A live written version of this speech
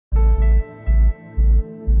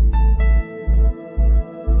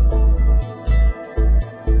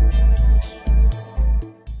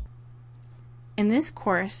this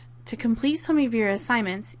course, to complete some of your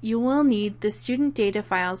assignments, you will need the student data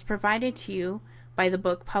files provided to you by the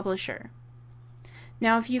book publisher.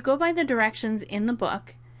 Now, if you go by the directions in the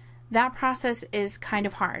book, that process is kind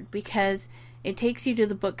of hard because it takes you to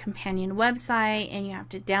the book companion website and you have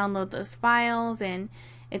to download those files and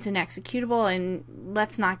it's an executable, and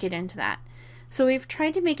let's not get into that. So we've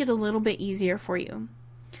tried to make it a little bit easier for you.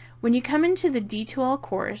 When you come into the D2L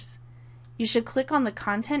course, you should click on the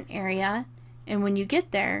content area, and when you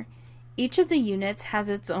get there, each of the units has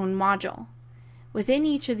its own module. Within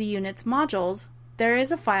each of the unit's modules, there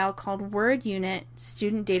is a file called Word Unit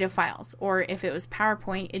Student Data Files, or if it was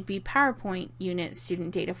PowerPoint, it'd be PowerPoint Unit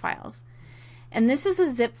Student Data Files. And this is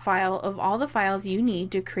a zip file of all the files you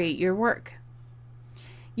need to create your work.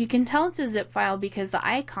 You can tell it's a zip file because the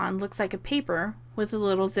icon looks like a paper with a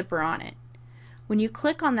little zipper on it. When you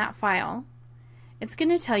click on that file, it's going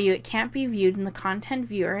to tell you it can't be viewed in the content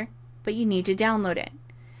viewer, but you need to download it.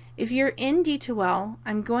 If you're in D2L,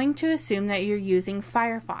 I'm going to assume that you're using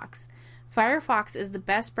Firefox. Firefox is the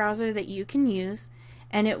best browser that you can use,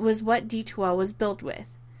 and it was what D2L was built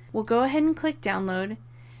with. We'll go ahead and click download,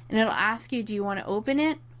 and it'll ask you, do you want to open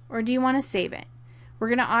it or do you want to save it? We're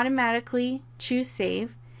going to automatically choose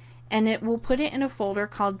save, and it will put it in a folder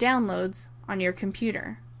called downloads on your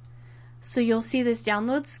computer. So you'll see this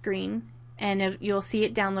download screen, and you'll see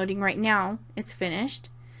it downloading right now. It's finished.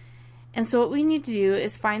 And so what we need to do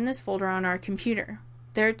is find this folder on our computer.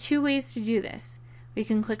 There are two ways to do this. We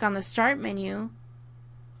can click on the Start menu,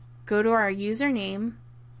 go to our username,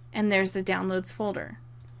 and there's the Downloads folder.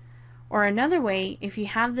 Or another way, if you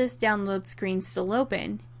have this download screen still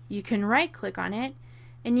open, you can right-click on it,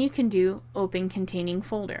 and you can do Open Containing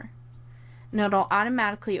Folder. And it'll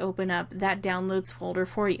automatically open up that Downloads folder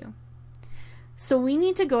for you. So we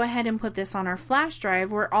need to go ahead and put this on our flash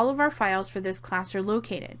drive where all of our files for this class are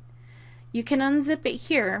located. You can unzip it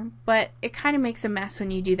here, but it kind of makes a mess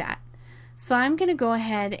when you do that. So I'm going to go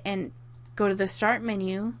ahead and go to the Start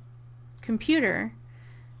menu, Computer,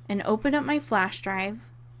 and open up my flash drive,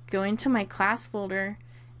 go into my class folder,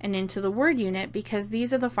 and into the Word unit because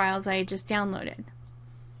these are the files I just downloaded.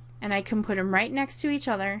 And I can put them right next to each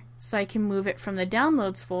other so I can move it from the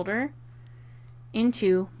Downloads folder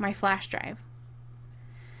into my flash drive.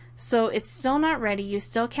 So it's still not ready, you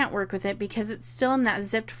still can't work with it because it's still in that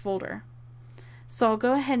zipped folder. So I'll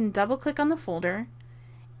go ahead and double click on the folder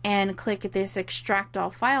and click this Extract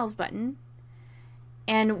All Files button.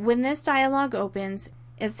 And when this dialog opens,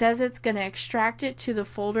 it says it's going to extract it to the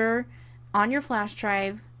folder on your flash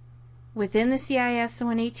drive within the CIS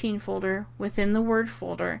 118 folder, within the Word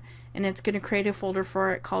folder, and it's going to create a folder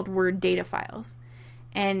for it called Word Data Files.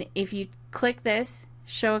 And if you click this,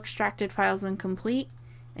 Show Extracted Files When Complete,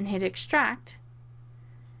 and hit extract,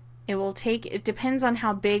 it depends on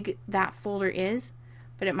how big that folder is,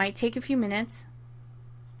 but it might take a few minutes,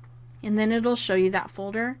 and then it'll show you that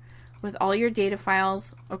folder with all your data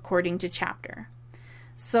files according to chapter.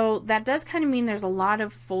 So that does kind of mean there's a lot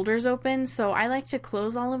of folders open, so I like to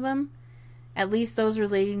close all of them, at least those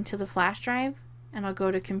relating to the flash drive, and I'll go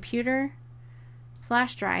to Computer,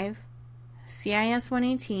 Flash Drive, CIS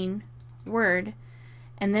 118, Word,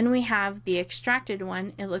 and then we have the extracted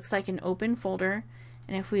one. It looks like an open folder,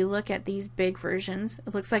 and if we look at these big versions,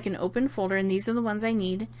 it looks like an open folder, and these are the ones I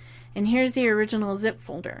need. And here's the original zip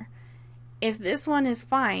folder. If this one is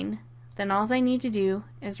fine, then all I need to do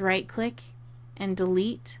is right click and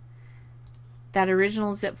delete that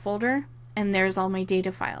original zip folder, and there's all my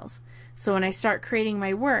data files. So when I start creating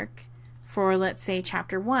my work for, let's say,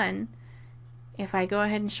 chapter 1, if I go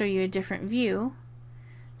ahead and show you a different view,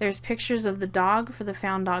 there's pictures of the dog for the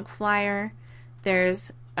Found Dog flyer,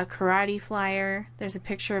 there's a karate flyer, there's a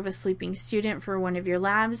picture of a sleeping student for one of your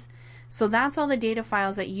labs. So that's all the data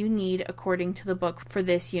files that you need according to the book for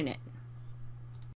this unit.